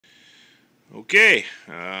Okay,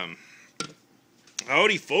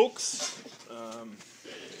 howdy folks.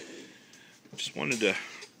 Just wanted to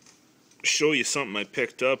show you something I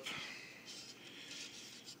picked up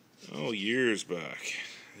years back,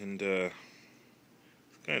 and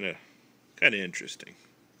kind of interesting.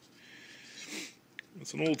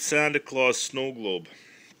 It's an old Santa Claus snow globe.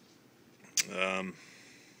 I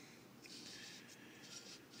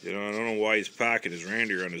don't know why he's packing his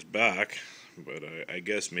reindeer on his back, but I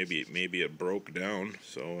guess maybe it broke down.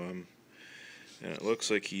 So and it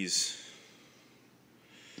looks like he's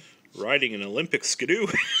riding an Olympic skidoo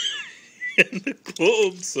in the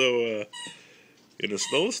globe. So in a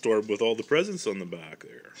snowstorm with all the presents on the back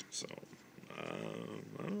there. So I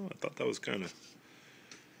don't know. I thought that was kind of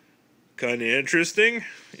interesting.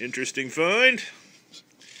 Interesting find.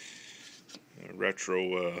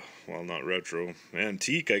 Retro, well, not retro,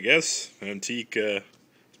 antique, I guess. Antique, it's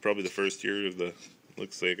probably the first year of the,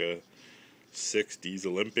 looks like a 60s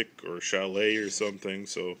Olympic or chalet or something,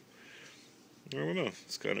 so, I don't know,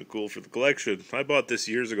 it's kind of cool for the collection. I bought this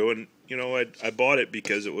years ago, and, I bought it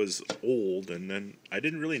because it was old, and then I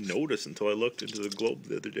didn't really notice until I looked into the globe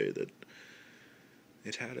the other day that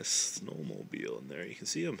it had a snowmobile in there. You can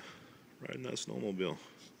see him riding that snowmobile.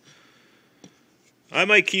 I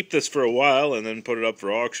might keep this for a while and then put it up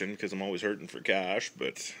for auction because I'm always hurting for cash,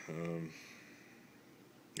 but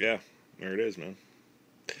yeah, there it is, man.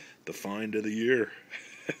 The find of the year.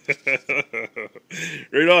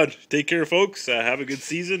 Right on. Take care, folks. Have a good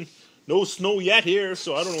season. No snow yet here,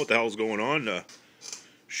 so I don't know what the hell's going on.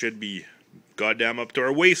 Should be goddamn up to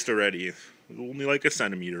our waist already. Only like a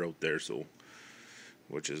centimeter out there, so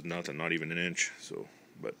which is nothing, not even an inch. So,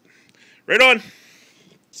 but right on.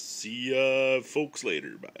 See folks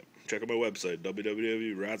later. Bye. Check out my website,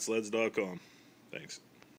 www.ratsleds.com. Thanks.